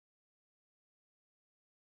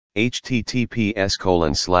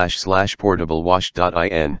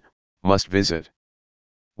https://portablewash.in, must visit.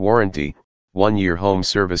 Warranty, 1-year home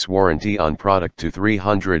service warranty on product to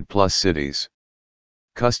 300 plus cities.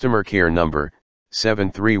 Customer care number,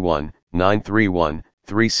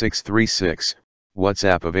 731-931-3636,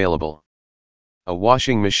 WhatsApp available. A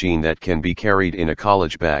washing machine that can be carried in a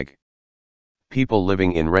college bag. People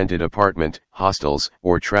living in rented apartment, hostels,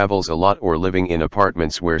 or travels a lot or living in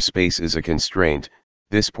apartments where space is a constraint,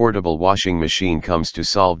 this portable washing machine comes to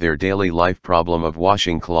solve their daily life problem of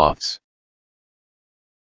washing clothes.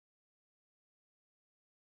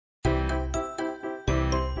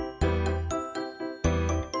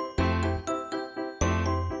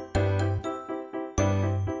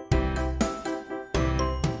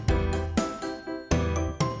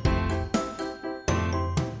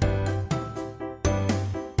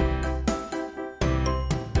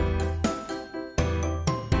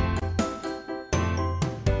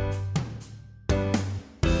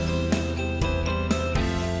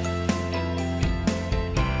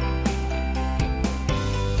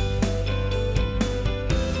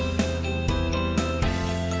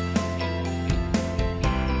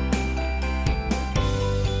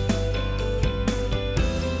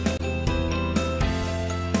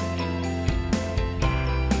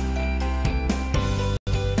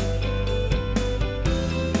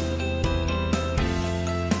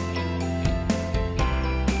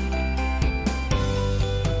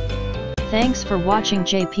 Thanks for watching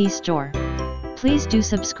JP Store. Please do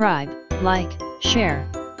subscribe, like, share.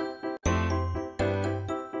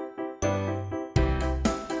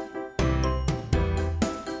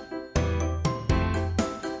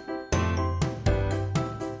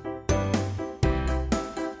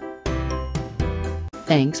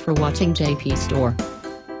 Thanks for watching JP Store.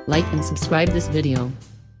 Like and subscribe this video.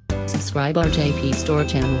 Subscribe our JP Store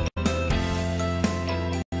channel.